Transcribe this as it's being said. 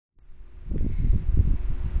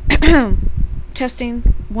Testing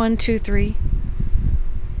 1, 2, 3.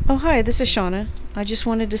 Oh, hi, this is Shauna. I just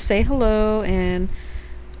wanted to say hello and...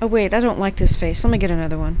 Oh, wait, I don't like this face. Let me get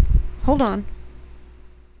another one. Hold on.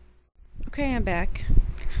 Okay, I'm back.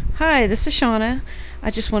 Hi, this is Shauna. I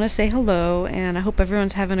just want to say hello and I hope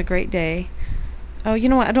everyone's having a great day. Oh, you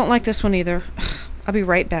know what? I don't like this one either. I'll be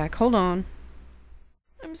right back. Hold on.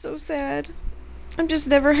 I'm so sad. I'm just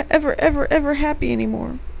never, ever happy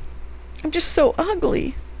anymore. I'm just so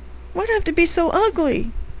ugly. Why do I have to be so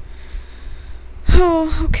ugly?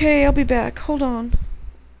 Oh, okay, I'll be back. Hold on.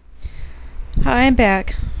 Hi, I'm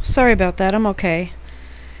back. Sorry about that. I'm okay.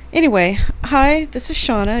 Anyway, hi, this is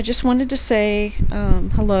Shauna. I just wanted to say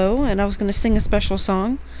hello, and I was going to sing a special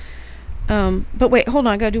song. But wait, hold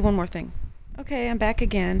on. I got to do one more thing. Okay, I'm back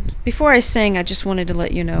again. Before I sing, I just wanted to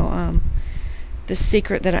let you know the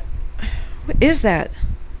secret that I... What is that?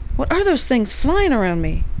 What are those things flying around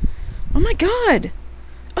me? Oh my god!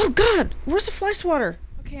 Oh god! Where's the fly swatter?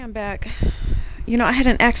 Okay, I'm back. You know, I had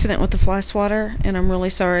an accident with the fly swatter, and I'm really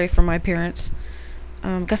sorry for my appearance.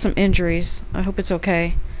 Got some injuries. I hope it's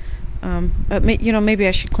okay. But maybe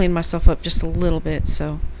I should clean myself up just a little bit,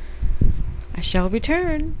 so I shall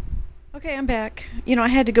return. Okay, I'm back. You know, I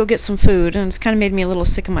had to go get some food, and it's kind of made me a little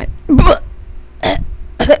sick of my...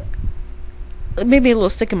 It made me a little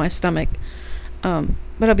sick in my stomach. But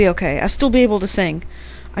I'll be okay. I'll still be able to sing.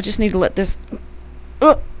 I just need to let this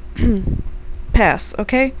pass,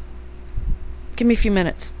 okay? Give me a few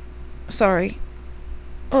minutes. Sorry.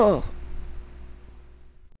 Oh.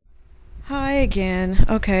 Hi again.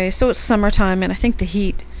 Okay, so it's summertime, and I think the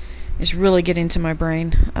heat is really getting to my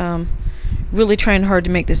brain. Really trying hard to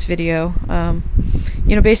make this video.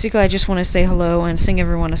 Basically I just want to say hello and sing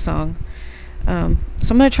everyone a song. So I'm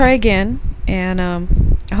going to try again, and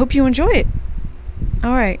I hope you enjoy it.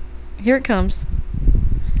 Alright, here it comes.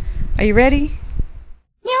 Are you ready?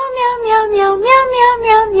 Meow meow meow meow meow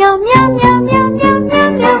meow meow meow meow meow meow meow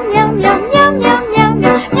meow meow.